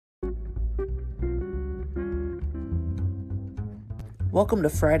Welcome to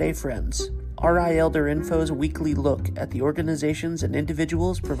Friday Friends, RI Elder Info's weekly look at the organizations and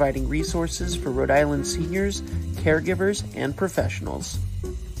individuals providing resources for Rhode Island seniors, caregivers, and professionals.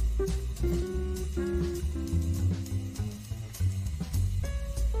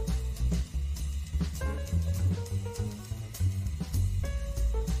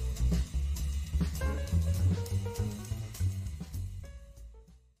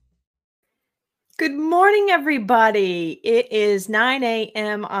 Good morning, everybody. It is 9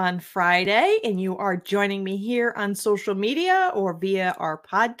 a.m. on Friday, and you are joining me here on social media or via our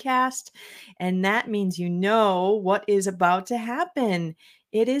podcast. And that means you know what is about to happen.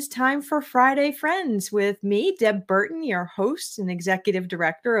 It is time for Friday Friends with me, Deb Burton, your host and executive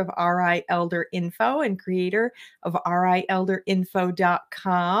director of RI Elder Info and creator of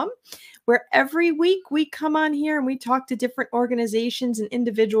RIElderInfo.com, where every week we come on here and we talk to different organizations and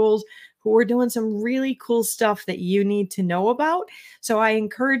individuals who are doing some really cool stuff that you need to know about. So I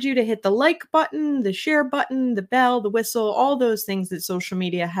encourage you to hit the like button, the share button, the bell, the whistle, all those things that social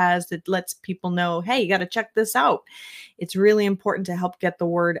media has that lets people know, hey, you got to check this out. It's really important to help get the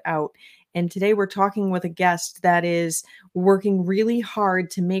word out. And today we're talking with a guest that is working really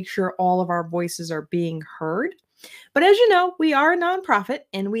hard to make sure all of our voices are being heard. But as you know, we are a nonprofit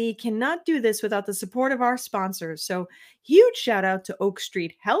and we cannot do this without the support of our sponsors. So huge shout out to Oak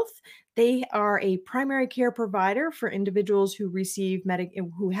Street Health. They are a primary care provider for individuals who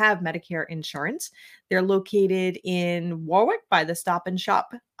who have Medicare insurance. They're located in Warwick by the Stop and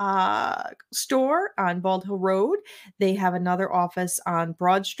Shop store on Bald Hill Road. They have another office on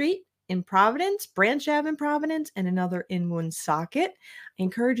Broad Street in Providence, Branch Ave in Providence, and another in Woonsocket. I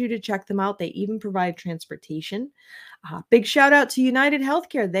encourage you to check them out. They even provide transportation. Big shout out to United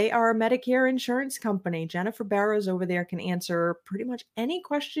Healthcare. They are a Medicare insurance company. Jennifer Barrows over there can answer pretty much any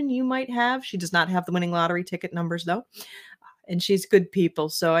question you might have. She does not have the winning lottery ticket numbers though, and she's good people.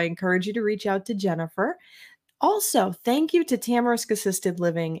 So I encourage you to reach out to Jennifer. Also, thank you to Tamarisk Assisted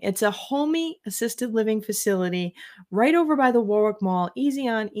Living. It's a homey assisted living facility right over by the Warwick Mall, easy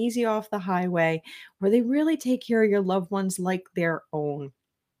on, easy off the highway, where they really take care of your loved ones like their own.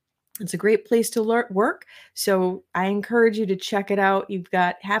 It's a great place to work, so I encourage you to check it out. You've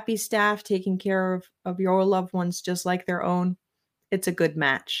got happy staff taking care of your loved ones just like their own. It's a good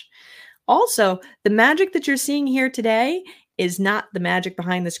match. Also, the magic that you're seeing here today is not the magic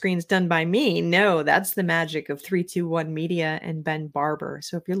behind the screens done by me. No, that's the magic of 321 Media and Ben Barber.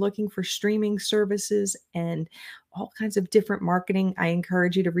 So if you're looking for streaming services and all kinds of different marketing, I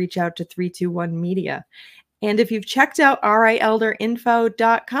encourage you to reach out to 321 Media. And if you've checked out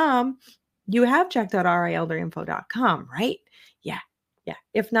RIElderInfo.com, you have checked out RIElderInfo.com, right? Yeah.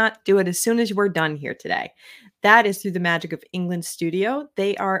 If not, do it as soon as we're done here today. That is through the magic of England Studio.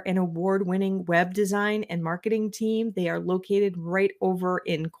 They are an award-winning web design and marketing team. They are located right over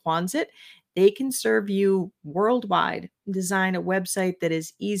in Quonset. They can serve you worldwide. Design a website that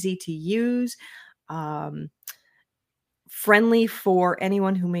is easy to use, friendly for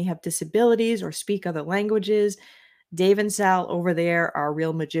anyone who may have disabilities or speak other languages. Dave and Sal over there are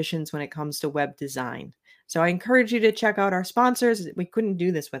real magicians when it comes to web design. So I encourage you to check out our sponsors. We couldn't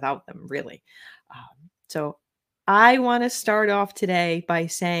do this without them, really. So I want to start off today by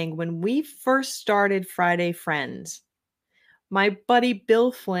saying when we first started Friday Friends, my buddy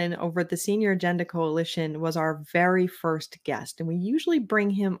Bill Flynn over at the Senior Agenda Coalition was our very first guest. And we usually bring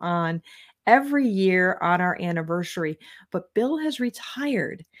him on every year on our anniversary. But Bill has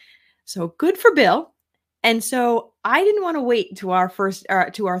retired. So good for Bill. And so I didn't want to wait to our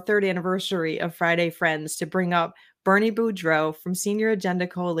third anniversary of Friday Friends to bring up Bernie Boudreau from Senior Agenda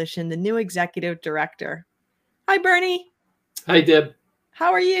Coalition, the new executive director. Hi, Bernie. Hi, Deb.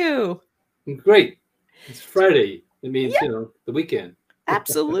 How are you? Great. It's Friday. It means, the weekend.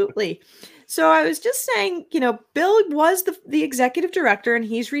 Absolutely. So I was just saying, Bill was the executive director and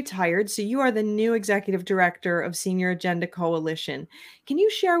he's retired. So you are the new executive director of Senior Agenda Coalition. Can you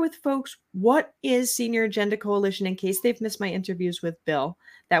share with folks what is Senior Agenda Coalition in case they've missed my interviews with Bill?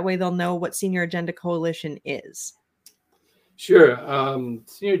 That way they'll know what Senior Agenda Coalition is. Sure.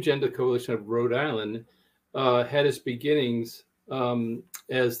 Senior Agenda Coalition of Rhode Island had its beginnings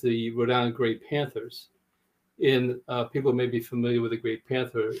as the Rhode Island Great Panthers. People may be familiar with the Great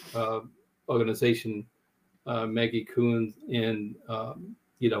Panther organization, Maggie Kuhn, and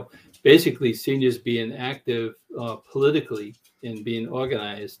basically seniors being active politically and being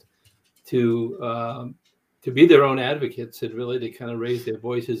organized to be their own advocates and really to kind of raise their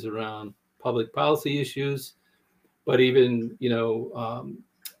voices around public policy issues, but even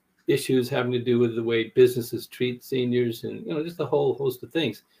issues having to do with the way businesses treat seniors and just a whole host of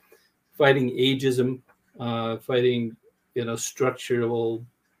things, fighting ageism, fighting structural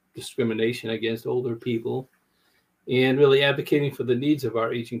discrimination against older people, and really advocating for the needs of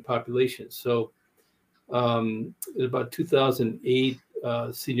our aging population. So in about 2008,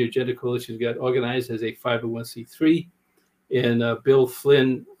 Senior Agenda Coalition got organized as a 501c3, and Bill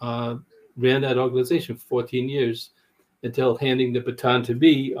Flynn ran that organization for 14 years until handing the baton to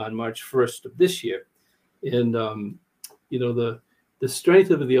me on March 1st of this year. And the strength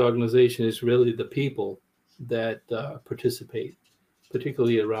of the organization is really the people that participate,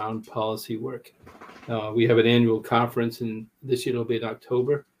 particularly around policy work. We have an annual conference, and this year it'll be in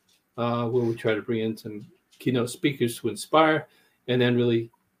October, where we try to bring in some keynote speakers to inspire, and then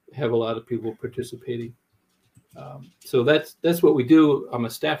really have a lot of people participating. So that's what we do. I'm a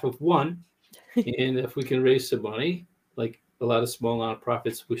staff of one, and if we can raise some money, like a lot of small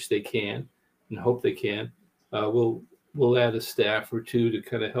nonprofits wish they can and hope they can, we'll add a staff or two to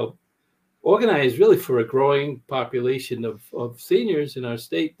kind of help organize really for a growing population of seniors in our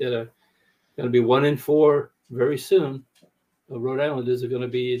state that are going to be 1 in 4 very soon. Rhode Islanders are going to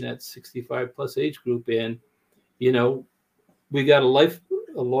be in that 65 plus age group, and we got a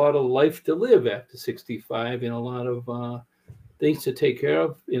lot of life to live after 65, and a lot of things to take care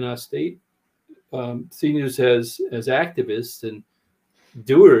of in our state. Seniors as activists and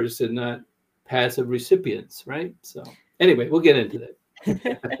doers, and not passive recipients, right? So anyway, we'll get into that.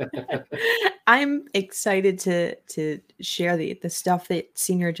 I'm excited to share the stuff that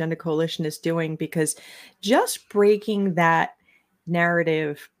Senior Agenda Coalition is doing, because just breaking that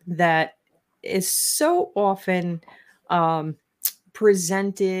narrative that is so often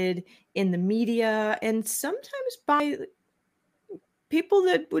presented in the media, and sometimes by people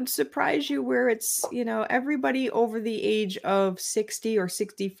that would surprise you, where it's, everybody over the age of 60 or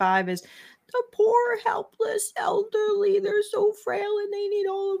 65 is the poor, helpless elderly. They're so frail and they need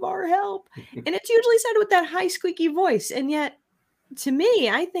all of our help. And it's usually said with that high, squeaky voice. And yet, to me,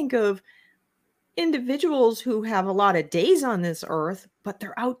 I think of individuals who have a lot of days on this earth, but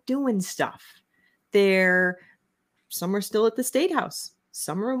they're out doing stuff. Some are still at the State House.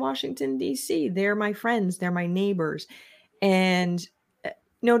 Some are in Washington, D.C. They're my friends. They're my neighbors. And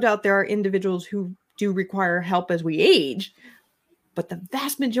no doubt there are individuals who do require help as we age, but the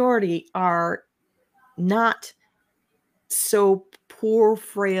vast majority are not so poor,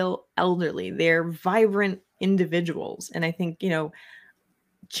 frail, elderly. They're vibrant individuals. And I think,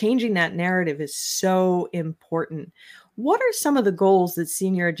 changing that narrative is so important. What are some of the goals that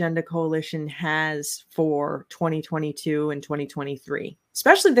Senior Agenda Coalition has for 2022 and 2023?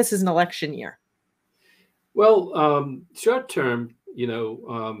 Especially this is an election year. Well, short term,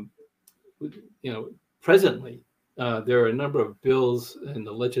 presently, there are a number of bills in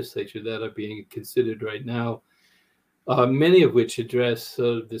the legislature that are being considered right now, many of which address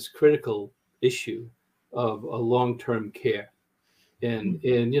this critical issue of long-term care. And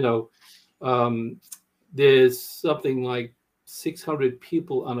there's something like 600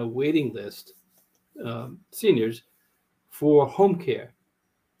 people on a waiting list, seniors, for home care.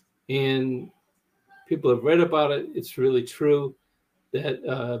 And people have read about it. It's really true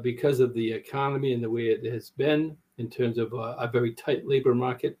that because of the economy and the way it has been in terms of a very tight labor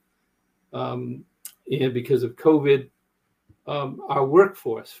market, and because of COVID, our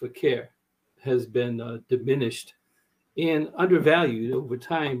workforce for care has been diminished and undervalued over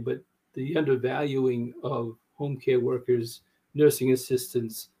time. But the undervaluing of home care workers, nursing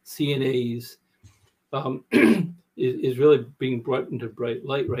assistants, CNAs, is really being brought into bright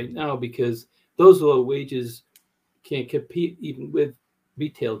light right now, because those low wages can't compete even with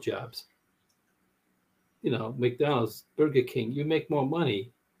retail jobs. McDonald's, Burger King, you make more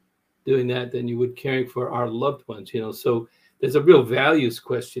money doing that than you would caring for our loved ones. So there's a real values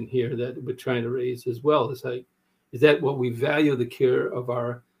question here that we're trying to raise as well. Is that what we value the care of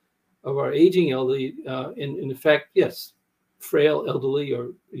our aging elderly? In fact, yes, frail elderly,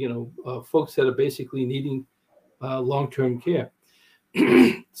 or folks that are basically needing long-term care.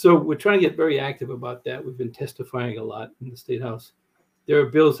 So we're trying to get very active about that. We've been testifying a lot in the State House. There are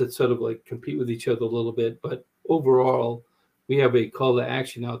bills that sort of like compete with each other a little bit, but overall, we have a call to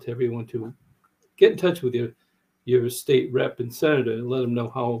action out to everyone to get in touch with your state rep and senator and let them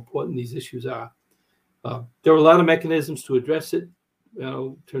know how important these issues are. There are a lot of mechanisms to address it,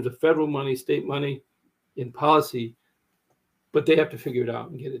 in terms of federal money, state money, in policy, but they have to figure it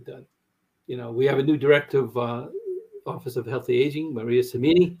out and get it done. We have a new director of Office of Healthy Aging, Maria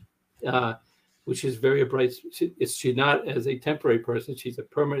Samini, which is very bright. She's not as a temporary person. She's a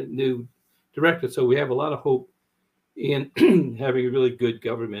permanent new director. So we have a lot of hope in having a really good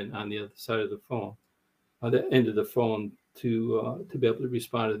government on the other side of the phone, on the end of the phone, to be able to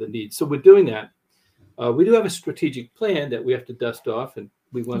respond to the needs. So we're doing that. We do have a strategic plan that we have to dust off, and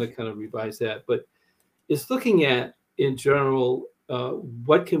we want to kind of revise that. But it's looking at, in general,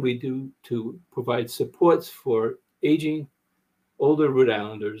 what can we do to provide supports for aging, older Rhode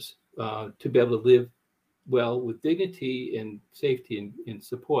Islanders to be able to live well with dignity and safety and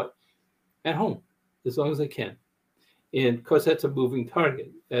support at home as long as they can. And of course, that's a moving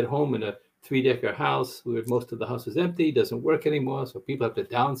target. At home in a 3-decker house where most of the house is empty, doesn't work anymore, so people have to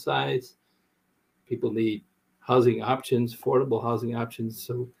downsize. People need housing options, affordable housing options,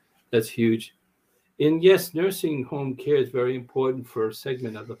 so that's huge. And yes, nursing home care is very important for a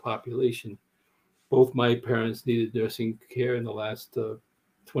segment of the population. Both my parents needed nursing care in the last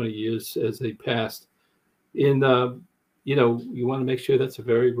 20 years as they passed. And, you know, you want to make sure that's a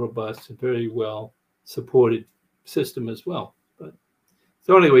very robust and very well supported system as well. But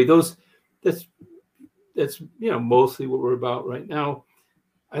so anyway, that's you know, mostly what we're about right now.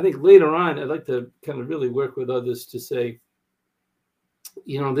 I think later on, I'd like to kind of really work with others to say,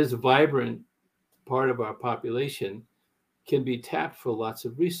 you know, this vibrant part of our population can be tapped for lots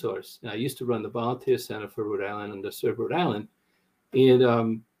of resource. And I used to run the Volunteer Center for Rhode Island, Underserved Rhode Island.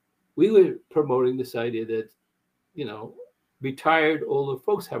 And we were promoting this idea that, you know, retired older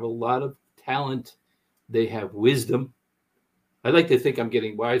folks have a lot of talent. They have wisdom. I like to think I'm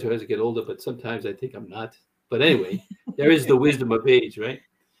getting wiser as I get older, but sometimes I think I'm not. But anyway, there is the wisdom of age, right?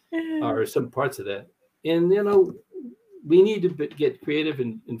 Or some parts of that. And, you know, we need to get creative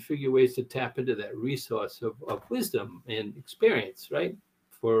and figure ways to tap into that resource of wisdom and experience, right?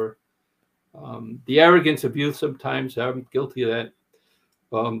 For the arrogance of youth, sometimes I'm guilty of that,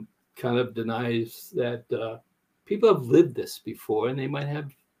 kind of denies that people have lived this before and they might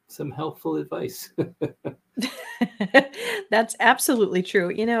have some helpful advice. That's absolutely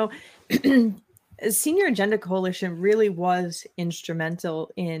true. You know, Senior Agenda Coalition really was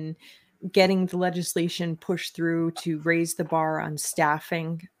instrumental in getting the legislation pushed through to raise the bar on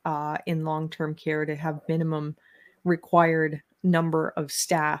staffing in long-term care, to have minimum required number of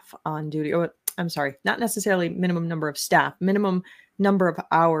staff on duty. Or I'm sorry, not necessarily minimum number of staff, minimum number of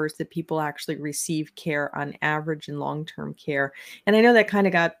hours that people actually receive care on average in long-term care. And I know that kind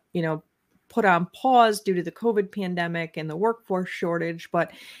of got, you know, put on pause due to the COVID pandemic and the workforce shortage,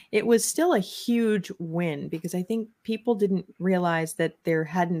 but it was still a huge win because I think people didn't realize that there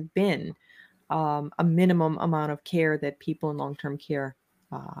hadn't been a minimum amount of care that people in long-term care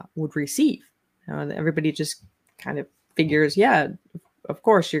would receive. Everybody just kind of figures, yeah, of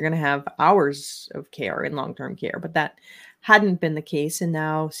course you're going to have hours of care in long-term care, but that hadn't been the case. And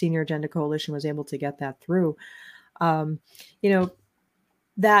now Senior Agenda Coalition was able to get that through. You know,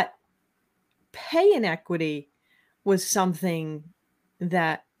 that pay inequity was something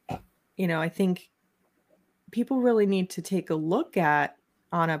that, you know, I think people really need to take a look at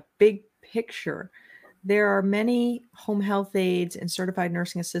on a big picture. There are many home health aides and certified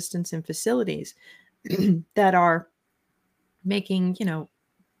nursing assistants in facilities that are making, you know,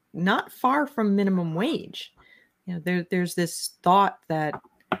 not far from minimum wage. You know, there's this thought that,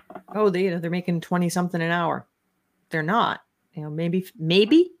 oh, they're making 20 something an hour. They're not. You know, maybe,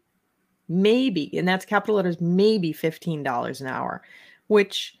 and that's capital letters, maybe $15 an hour,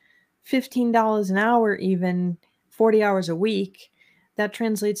 which $15 an hour, even 40 hours a week, that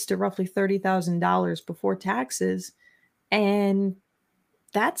translates to roughly $30,000 before taxes. And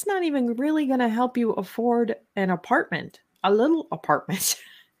that's not even really going to help you afford an apartment, a little apartment.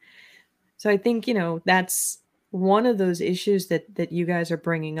 So I think, you know, that's one of those issues that you guys are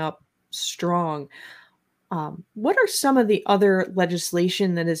bringing up strong. What are some of the other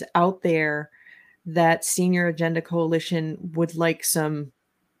legislation that is out there that Senior Agenda Coalition would like some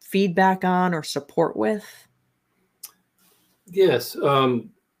feedback on or support with? Yes. The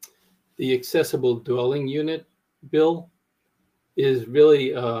Accessible Dwelling Unit bill is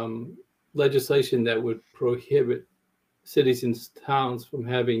really legislation that would prohibit cities and towns from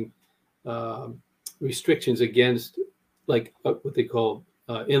having restrictions against, like what they call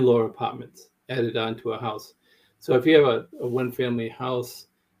in-law apartments added onto a house. So if you have a one-family house,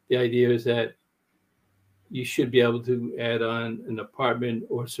 the idea is that you should be able to add on an apartment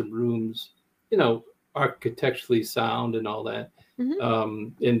or some rooms, you know, architecturally sound and all that,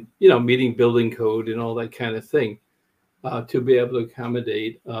 and, you know, meeting building code and all that kind of thing, to be able to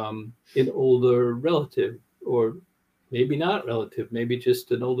accommodate an older relative, or maybe not relative, maybe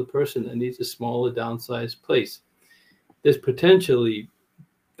just an older person that needs a smaller downsized place. There's potentially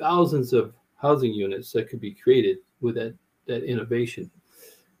thousands of housing units that could be created with that innovation.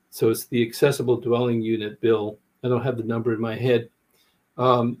 So it's the Accessible Dwelling Unit bill. I don't have the number in my head,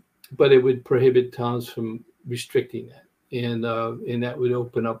 but it would prohibit towns from restricting that. And that would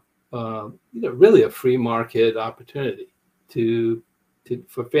open up really a free market opportunity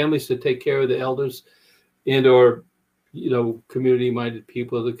for families to take care of the elders, and or community-minded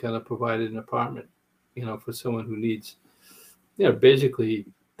people to kind of provide an apartment, for someone who needs, basically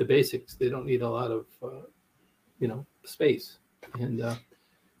the basics. They don't need a lot of space, and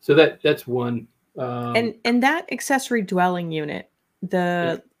so that's one. And that accessory dwelling unit,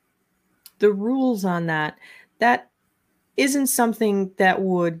 the rules on that isn't something that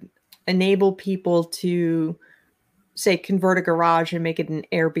would enable people to, say, convert a garage and make it an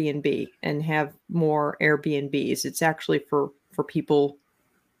Airbnb and have more Airbnbs. It's actually for people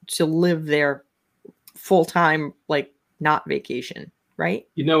to live there full time, like not vacation, right?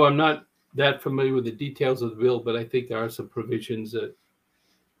 I'm not that familiar with the details of the bill, but I think there are some provisions that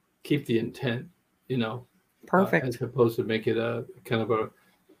keep the intent, perfect, as opposed to make it a kind of a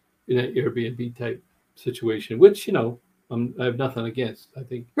Airbnb type situation, which I have nothing against. I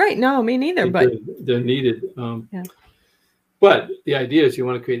think right. No, me neither. But they're needed. Yeah. But the idea is you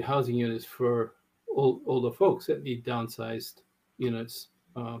want to create housing units for older folks that need downsized units.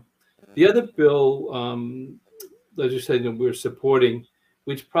 The other bill, legislation we're supporting,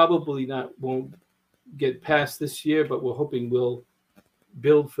 which probably won't get passed this year, but we're hoping will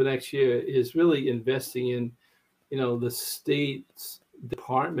build for next year, is really investing in, the state's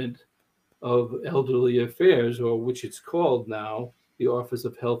Department of Elderly Affairs, or which it's called now, the Office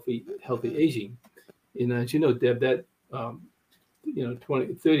of Healthy Aging. And as you know, Deb, that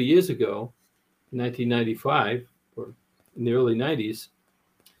 30 years ago, 1995, or in the early 90s,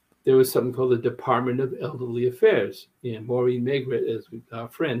 there was something called the Department of Elderly Affairs. And Maureen Maigret, as our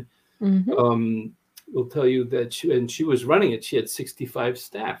friend, will tell you that she was running it. She had 65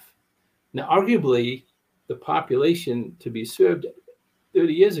 staff. Now, arguably, the population to be served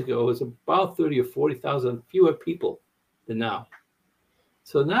 30 years ago was about 30 or 40,000 fewer people than now.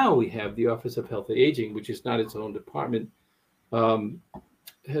 So now we have the Office of Healthy Aging, which is not its own department,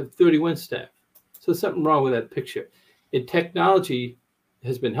 have 31 staff. So something wrong with that picture. And technology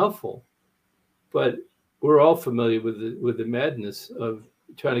has been helpful, but we're all familiar with the madness of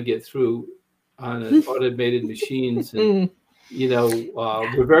trying to get through on automated machines. And,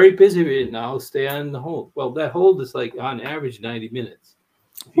 we're very busy right now. Stay on the hold. Well, that hold is like on average 90 minutes.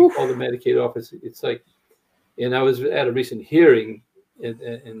 If you call the Medicaid office, it's like, and I was at a recent hearing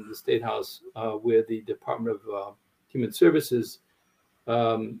in the State House where the Department of Human Services,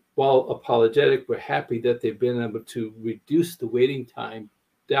 while apologetic, were happy that they've been able to reduce the waiting time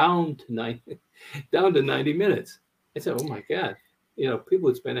down to 90 minutes. I said, oh my God, people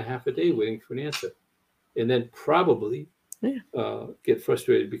would spend a half a day waiting for an answer, and then probably get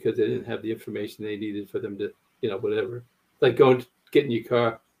frustrated because they didn't have the information they needed for them to, whatever. Like get in your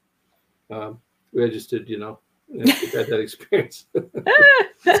car, registered, you've had that experience.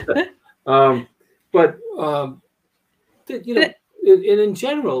 In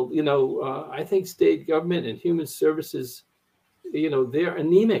general, I think state government and human services, they're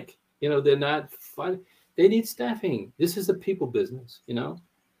anemic. They're not fun. They need staffing. This is a people business. You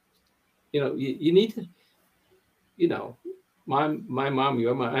need to, my mom,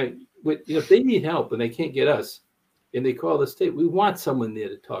 your mom, if they need help and they can't get us, and they call the state, we want someone there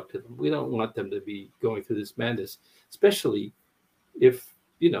to talk to them. We don't want them to be going through this madness, especially if,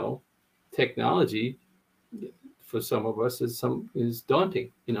 technology for some of us is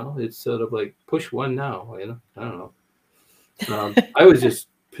daunting. It's sort of like push one now, I don't know. I would just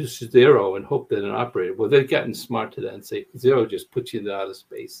push 0 and hope that an operator, well, they've gotten smart to that and say 0 just puts you into outer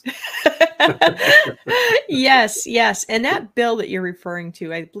space. Yes. And that bill that you're referring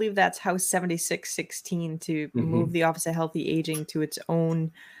to, I believe that's House 7616 to move the Office of Healthy Aging to its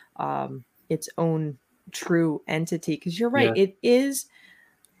own true entity. Because you're right, it is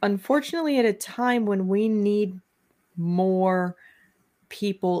unfortunately at a time when we need more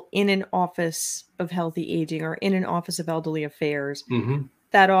people in an Office of Healthy Aging or in an Office of Elderly Affairs.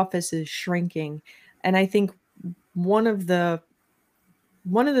 That office is shrinking. And I think one of the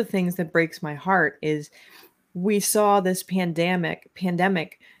things that breaks my heart is we saw this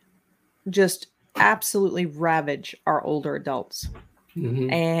pandemic just absolutely ravage our older adults.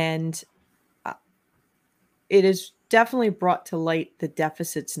 And it has definitely brought to light the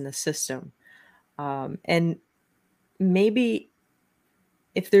deficits in the system. And maybe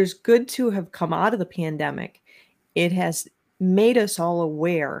if there's good to have come out of the pandemic, it has made us all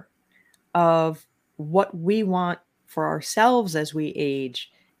aware of what we want for ourselves as we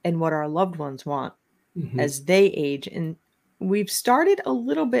age and what our loved ones want as they age. And we've started a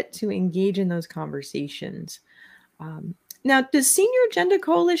little bit to engage in those conversations. Now, does Senior Agenda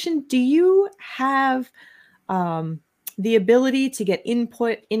Coalition, do you have the ability to get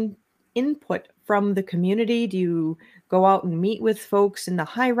input input from the community? Do you go out and meet with folks in the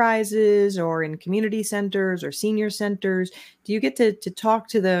high rises or in community centers or senior centers? Do you get to talk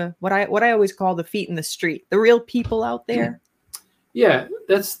to the what I always call the feet in the street, the real people out there? Yeah,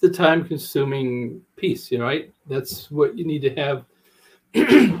 that's the time-consuming piece, right? That's what you need to have.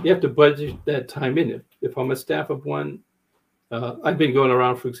 You have to budget that time in. If I'm a staff of one, I've been going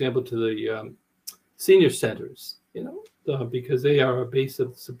around, for example, to the senior centers, because they are a base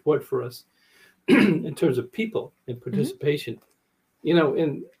of support for us in terms of people and participation,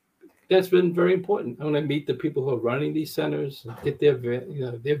 and that's been very important. I want to meet the people who are running these centers, get their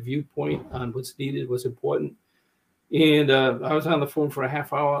viewpoint on what's needed, what's important. And I was on the phone for a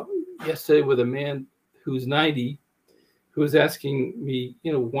half hour yesterday with a man who's 90, who was asking me,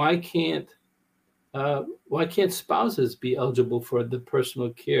 why can't spouses be eligible for the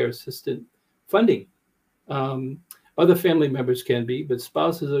personal care assistant funding? Other family members can be, but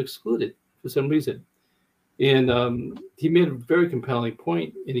spouses are excluded for some reason. And he made a very compelling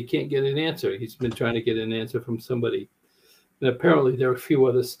point, and he can't get an answer. He's been trying to get an answer from somebody. And apparently there are a few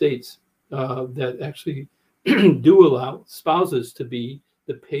other states that actually do allow spouses to be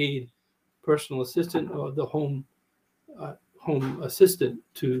the paid personal assistant or the home assistant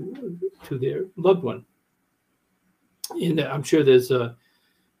to their loved one. And I'm sure there's a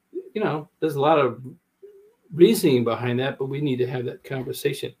lot of reasoning behind that, but we need to have that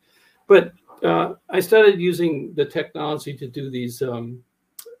conversation. But I started using the technology to do these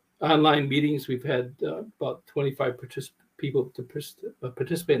online meetings. We've had about 25 people to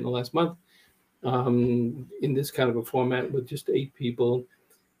participate in the last month in this kind of a format with just 8 people.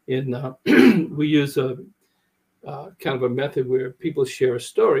 And we use a kind of a method where people share a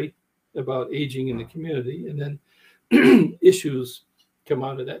story about aging in the community, and then issues come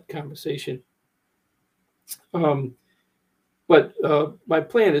out of that conversation. But my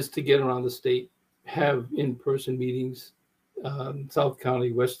plan is to get around the state, have in-person meetings, South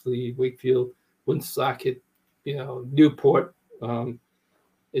County, Westerly, Wakefield, Woonsocket, Newport.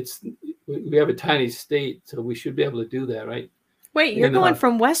 We have a tiny state, so we should be able to do that, right? Wait, you're going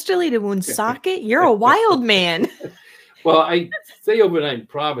from Westerly to Woonsocket? You're a wild man. Well, I stay overnight in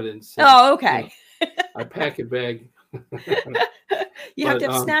Providence. Oh, okay. I pack a bag. You have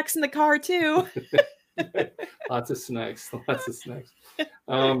to have snacks in the car too. Lots of snacks. I'd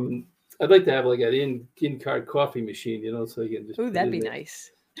like to have like an in-car coffee machine, so you can just. Ooh, that'd be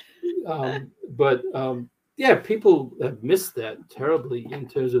nice. But people have missed that terribly in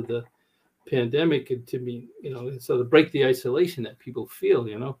terms of the pandemic, and to me, so to break the isolation that people feel,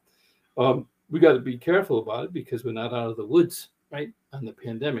 we got to be careful about it because we're not out of the woods, right, on the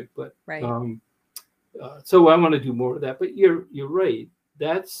pandemic. But right. So I want to do more of that. But you're right.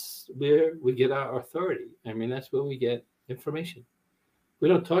 That's where we get our authority. I mean, that's where we get information. We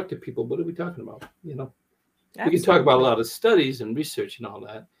don't talk to people. What are we talking about? Absolutely. We can talk about a lot of studies and research and all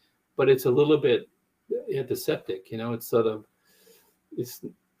that, but it's a little bit antiseptic. It's sort of it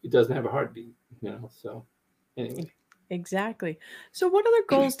doesn't have a heartbeat. So anyway. Exactly. So what other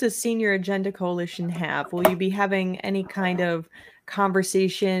goals does Senior Agenda Coalition have? Will you be having any kind of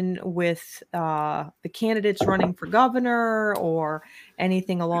conversation with the candidates running for governor or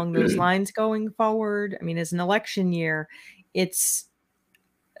anything along those lines going forward? I mean, as an election year, it's,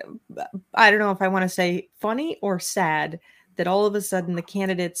 I don't know if I want to say funny or sad that all of a sudden the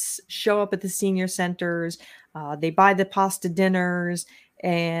candidates show up at the senior centers, they buy the pasta dinners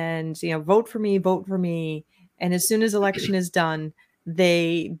and, vote for me. And as soon as election is done,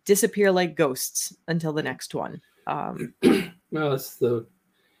 they disappear like ghosts until the next one. Well,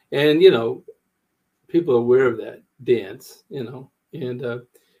 and people are aware of that dance, and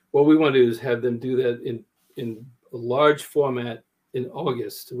what we want to do is have them do that in a large format in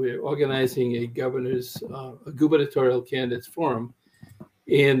August. We're organizing a gubernatorial candidates forum,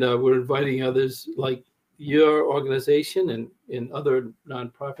 and we're inviting others like your organization and other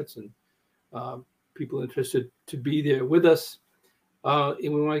nonprofits and people interested to be there with us. And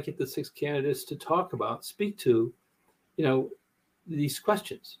we want to get the 6 candidates to speak to, these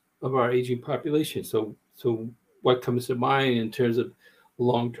questions of our aging population. So what comes to mind in terms of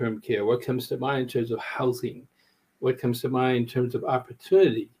long-term care? What comes to mind in terms of housing? What comes to mind in terms of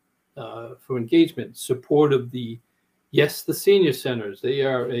opportunity for engagement, support of the senior centers? They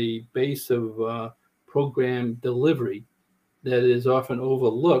are a base of program delivery that is often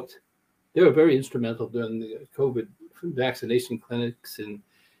overlooked. They were very instrumental during the COVID vaccination clinics and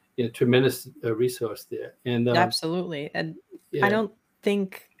tremendous resource there. And absolutely. And I don't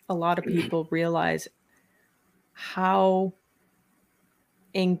think a lot of people realize how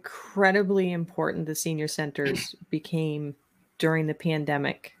incredibly important the senior centers became during the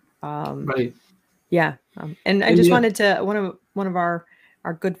pandemic. Right. Yeah. And I And just yeah, wanted to, one of our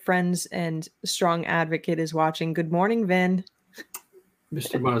good friends and strong advocate is watching. Good morning, Vin.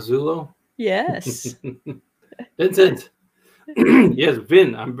 Mr. Marzullo. Yes. Vincent. Yes,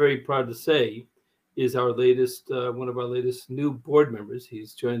 Vin, I'm very proud to say, is our latest, one of our latest new board members.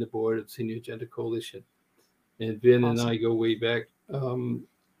 He's joined the board of Senior Agenda Coalition. And Vin and I go way back, 30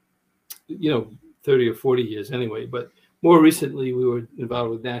 or 40 years anyway. But more recently, we were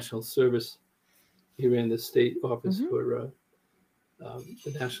involved with national service. He ran the state office for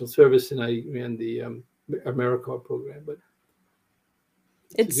the national service, and I ran the AmeriCorps program. But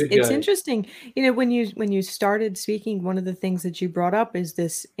it's interesting, when you started speaking, one of the things that you brought up is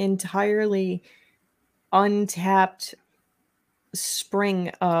this entirely untapped spring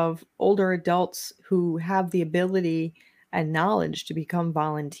of older adults who have the ability and knowledge to become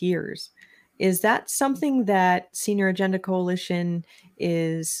volunteers. Is that something that Senior Agenda Coalition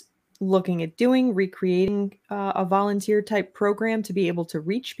is looking at doing, recreating a volunteer type program to be able to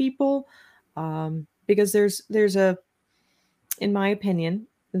reach people? Because there's a, in my opinion,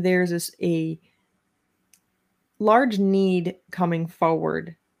 there's a large need coming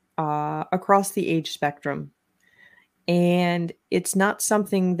forward across the age spectrum. And it's not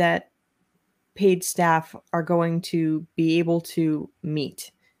something that paid staff are going to be able to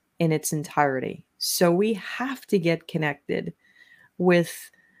meet in its entirety. So we have to get connected with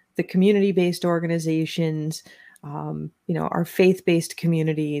the community-based organizations, our faith-based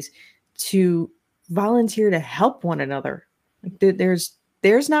communities, to volunteer to help one another. Like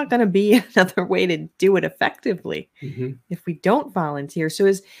there's not going to be another way to do it effectively if we don't volunteer. So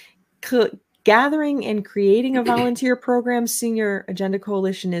is gathering and creating a volunteer program Senior Agenda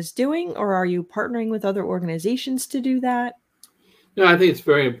Coalition is doing, or are you partnering with other organizations to do that? No, I think it's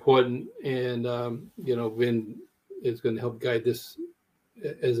very important, and Vin is going to help guide this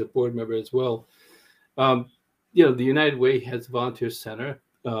as a board member as well. The United Way has a volunteer center.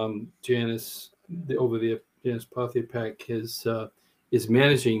 Janice Pothier-Pack is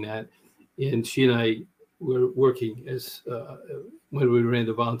managing that, and she and I were working as when we ran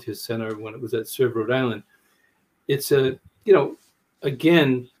the volunteer center when it was at Serve Rhode Island. It's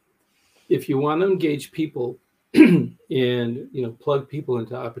again, if you want to engage people and plug people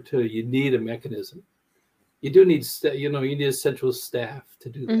into opportunity, you need a mechanism. You do need you need a central staff to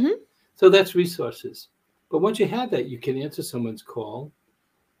do that. So that's resources. But once you have that, you can answer someone's call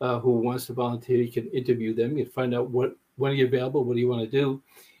who wants to volunteer. You can interview them. You find out when are you available, what do you want to do,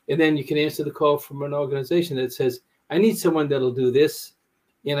 and then you can answer the call from an organization that says, I need someone that'll do this,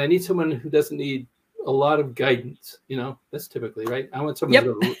 and I need someone who doesn't need a lot of guidance. That's typically right. I want someone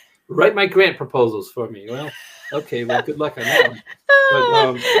to write my grant proposals for me. Well, okay, well, good luck on that one.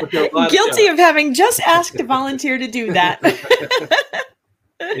 But guilty of having just asked a volunteer to do that.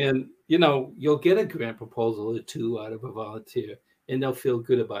 And you'll get a grant proposal or two out of a volunteer, and they'll feel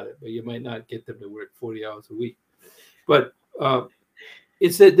good about it. But you might not get them to work 40 hours a week. But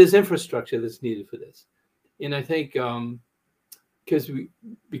it's that there's infrastructure that's needed for this. And I think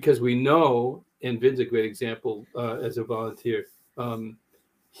because we know, and Vin's a great example as a volunteer.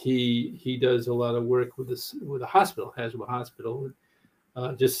 He does a lot of work with a hospital, Hasbro Hospital,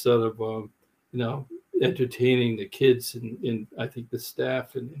 just sort of entertaining the kids and I think the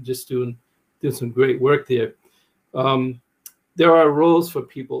staff and just doing some great work there. There are roles for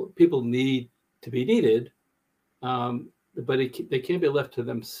people. People need to be needed, but they can't be left to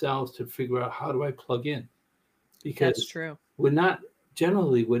themselves to figure out, how do I plug in? Because that's true. We're not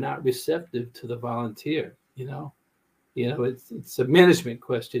receptive to the volunteer. It's a management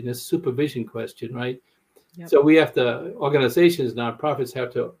question, a supervision question, right? Yep. So we have to, organizations, nonprofits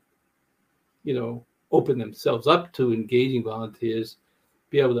have to, open themselves up to engaging volunteers,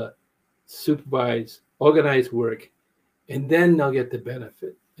 be able to supervise, organize work, and then they'll get the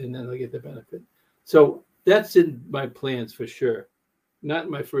benefit. So that's in my plans for sure. Not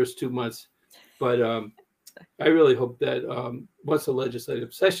in my first 2 months, but I really hope that once the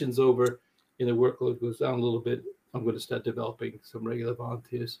legislative session's over and the workload goes down a little bit, I'm going to start developing some regular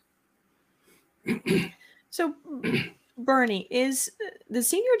volunteers. So, Bernie, is the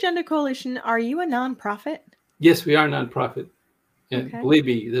Senior Agenda Coalition, are you a nonprofit? Yes, we are a nonprofit. And believe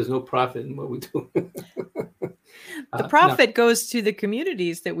me, there's no profit in what we do. The profit goes to the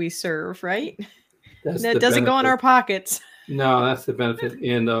communities that we serve, right? That doesn't benefit. Go in our pockets. No, that's the benefit.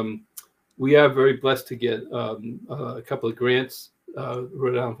 And we are very blessed to get a couple of grants.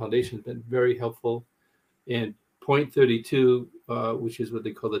 Rhode Island Foundation has been very helpful. And Point 32, which is what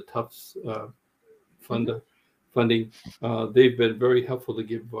they call the Tufts funding, they've been very helpful to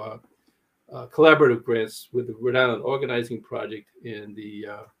give collaborative grants with the Rhode Island Organizing Project and the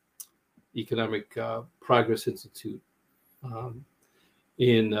Economic Progress Institute.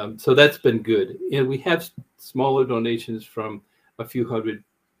 So that's been good. And we have smaller donations from a few hundred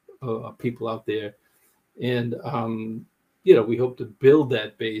people out there. And, we hope to build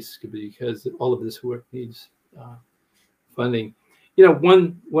that base because all of this work needs funding.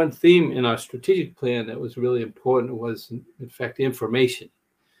 One theme in our strategic plan that was really important was, in fact, information.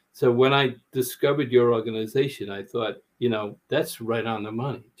 So when I discovered your organization, I thought, that's right on the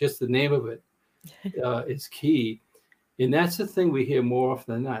money. Just the name of it is key. And that's the thing we hear more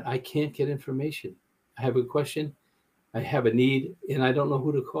often than not. I can't get information. I have a question, I have a need, and I don't know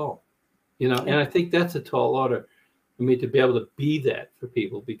who to call. And I think that's a tall order. I mean, to be able to be that for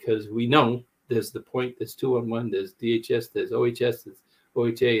people, because we know there's the point, there's 211, there's DHS, there's OHS, there's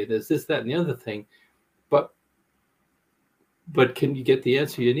OHA, and there's this, that, and the other thing. But can you get the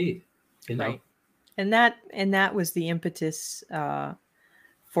answer you need? Right. And that was the impetus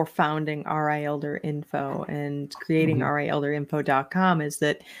for founding RI Elder Info and creating RIElderInfo.com, is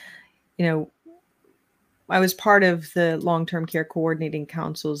that, I was part of the Long-Term Care Coordinating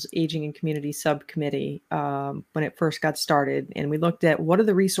Council's Aging and Community Subcommittee when it first got started. And we looked at what are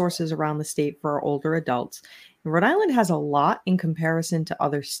the resources around the state for our older adults. And Rhode Island has a lot in comparison to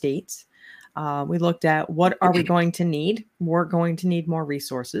other states. We looked at what are we going to need. We're going to need more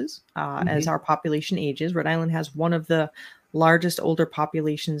resources as our population ages. Rhode Island has one of the largest older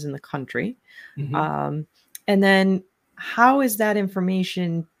populations in the country. And then how is that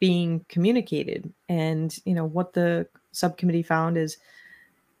information being communicated? And, what the subcommittee found is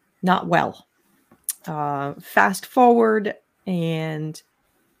not well. Fast forward, and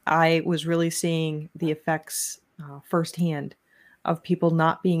I was really seeing the effects firsthand of people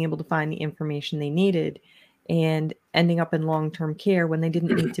not being able to find the information they needed and ending up in long-term care when they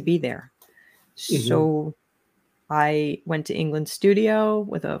didn't need to be there. So I went to England Studio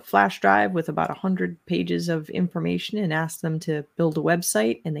with a flash drive with about 100 pages of information and asked them to build a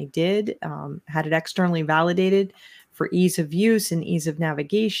website, and they did. Had it externally validated for ease of use and ease of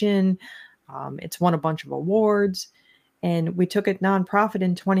navigation. It's won a bunch of awards, and we took it nonprofit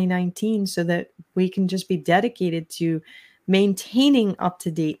in 2019 so that we can just be dedicated to maintaining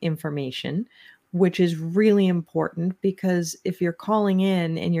up-to-date information, which is really important, because if you're calling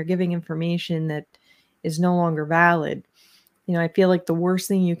in and you're giving information that is no longer valid, I feel like the worst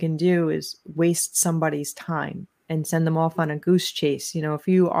thing you can do is waste somebody's time and send them off on a goose chase. If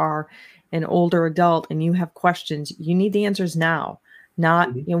you are an older adult and you have questions, you need the answers now, not,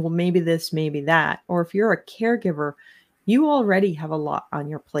 well, maybe this, maybe that. Or if you're a caregiver, you already have a lot on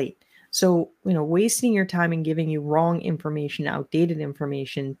your plate. So, wasting your time and giving you wrong information, outdated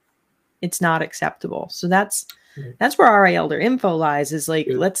information, it's not acceptable. So that's where RI Elder Info lies, is like,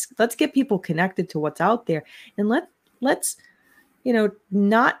 let's get people connected to what's out there, and let's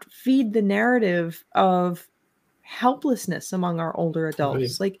not feed the narrative of helplessness among our older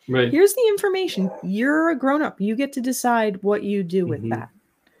adults. Here's the information. You're a grown up. You get to decide what you do with that.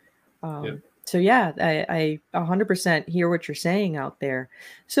 So yeah, I 100% hear what you're saying out there.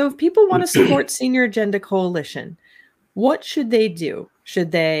 So if people want to support Senior Agenda Coalition, what should they do?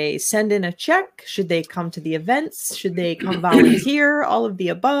 Should they send in a check? Should they come to the events? Should they come volunteer? All of the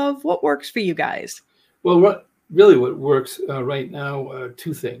above? What works for you guys? Well, what works right now,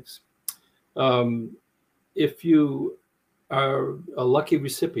 two things. If you are a lucky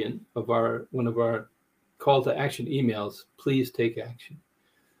recipient of one of our call to action emails, please take action.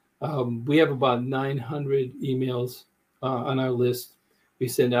 We have about 900 emails on our list. We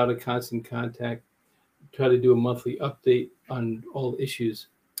send out a constant contact, try to do a monthly update on all issues.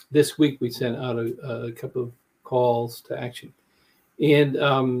 This week, we sent out a couple of calls to action. And,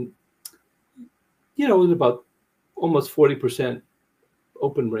 it was about almost 40%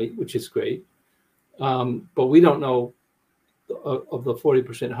 open rate, which is great. But we don't know of the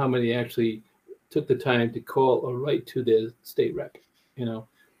 40% how many actually took the time to call or write to their state rep,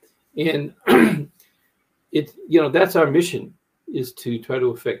 And that's our mission, is to try to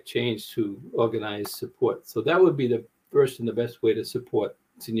affect change through organized support. So that would be the first and the best way to support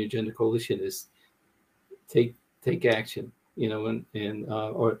Senior Agenda Coalition, is take action,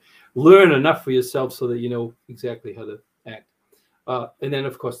 or learn enough for yourself so that you know exactly how to act. And then,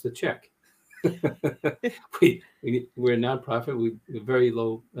 of course, the check. We're a nonprofit. We're very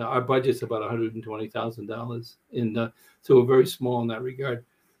low. Our budget's about $120,000, and so we're very small in that regard.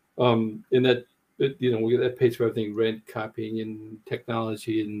 And that that pays for everything: rent, copying, and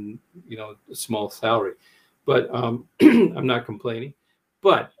technology, and a small salary. But I'm not complaining.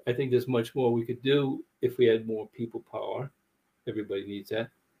 But I think there's much more we could do if we had more people power. Everybody needs that,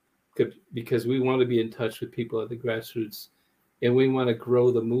 because we want to be in touch with people at the grassroots And we want to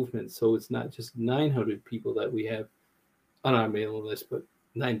grow the movement, so it's not just 900 people that we have on our mailing list, but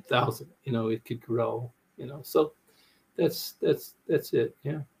 9,000. It could grow. So that's it.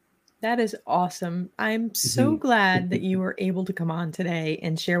 Yeah. That is awesome. I'm so glad that you were able to come on today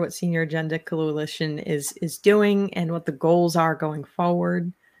and share what Senior Agenda Coalition is doing and what the goals are going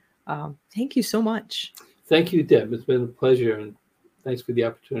forward. Thank you so much. Thank you, Deb. It's been a pleasure, and thanks for the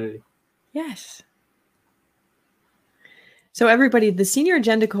opportunity. Yes. So everybody, the Senior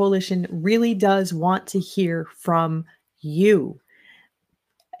Agenda Coalition really does want to hear from you.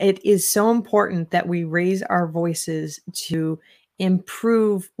 It is so important that we raise our voices to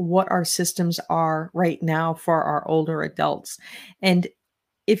improve what our systems are right now for our older adults. And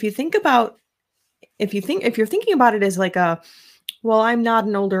if you're thinking about it as like well, I'm not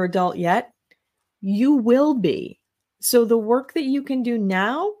an older adult yet, you will be. So the work that you can do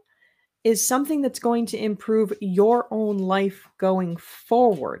now is something that's going to improve your own life going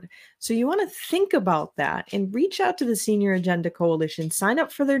forward. So you want to think about that and reach out to the Senior Agenda Coalition, sign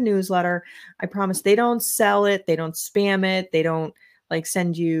up for their newsletter. I promise they don't sell it. They don't spam it. They don't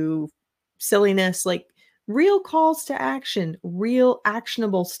send you silliness, real calls to action, real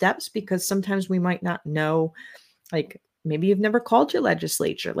actionable steps, because sometimes we might not know, maybe you've never called your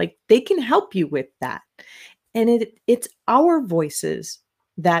legislature. They can help you with that. And it's our voices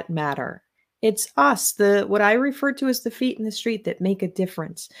that matter. It's us, what I refer to as the feet in the street, that make a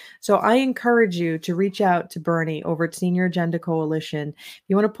difference. So I encourage you to reach out to Bernie over at Senior Agenda Coalition. If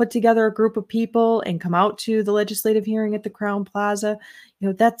you want to put together a group of people and come out to the legislative hearing at the Crowne Plaza,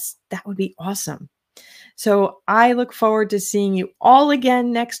 that would be awesome. So I look forward to seeing you all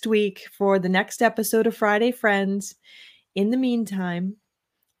again next week for the next episode of Friday Friends. In the meantime,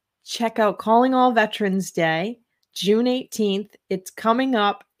 check out Calling All Veterans Day, June 18th. It's coming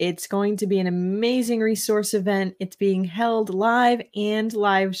up. It's going to be an amazing resource event. It's being held live and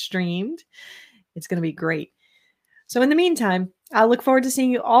live streamed. It's going to be great. So in the meantime, I look forward to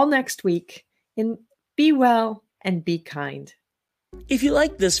seeing you all next week. And be well and be kind. If you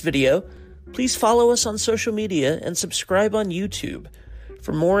liked this video, please follow us on social media and subscribe on YouTube.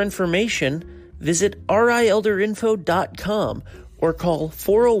 For more information, visit rielderinfo.com or call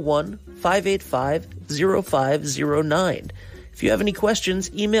 401-585-0509. If you have any questions,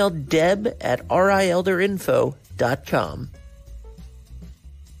 email deb@rielderinfo.com.